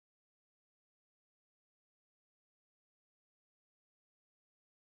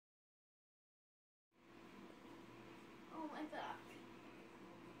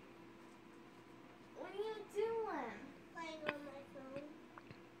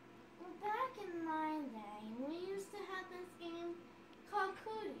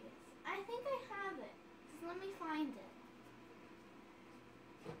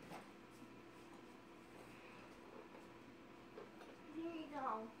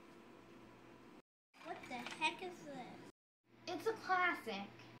classic.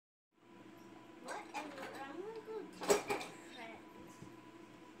 Whatever, I'm gonna go take my friends.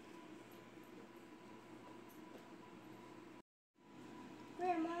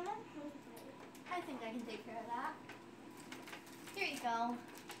 Grandma, I'm hungry. I think I can take care of that. Here you go.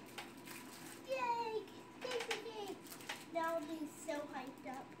 Yay! Yay! Now I'll be so hyped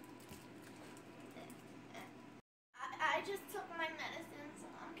up. I just took my medicine, so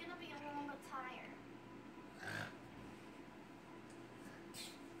I'm gonna be a little bit tired.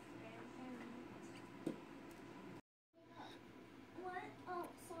 What? Oh,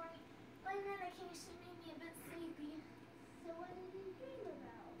 sorry. My medication made me a bit sleepy. So what did you dream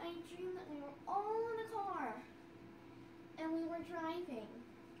about? I dreamed that we were all in a car, and we were driving,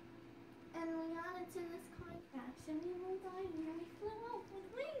 and we got into this car crash, and we were dying, and we flew out with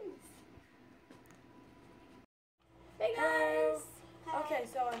wings. Hey guys! Hello. Okay,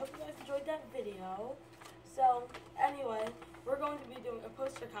 so I hope you guys enjoyed that video. So anyway, we're going to be doing a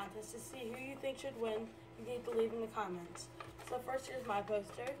poster contest to see who you think should win. You need to leave in the comments. So first, here's my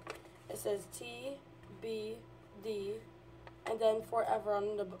poster. It says TBD, and then forever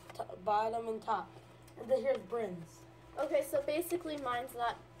on the bottom and top. And then here's Bryn's. Okay, so basically mine's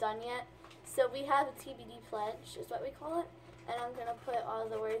not done yet. So we have a TBD pledge, is what we call it. And I'm going to put all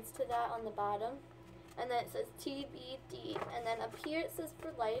the words to that on the bottom. And then it says TBD. And then up here it says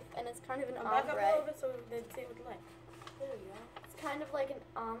for life, and it's kind of an Back up a little ombre. bit so they say with light. There we go. It's kind of like an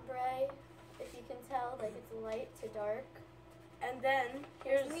ombre, if you can tell. Like it's light to dark. And then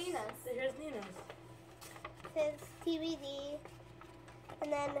here's Nina's. Here's Nina's. It says TBD.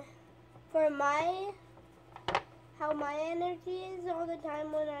 And then for how my energy is all the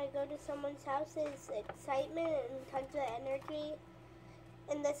time when I go to someone's house is excitement and tons of energy.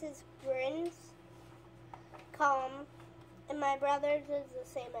 And this is Bryn's, calm, and my brother's is the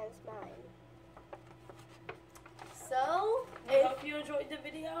same as mine. So, I hope you enjoyed the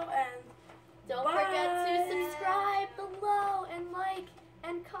video, and don't bye. forget to subscribe below and like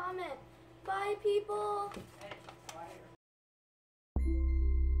and comment. Bye, people!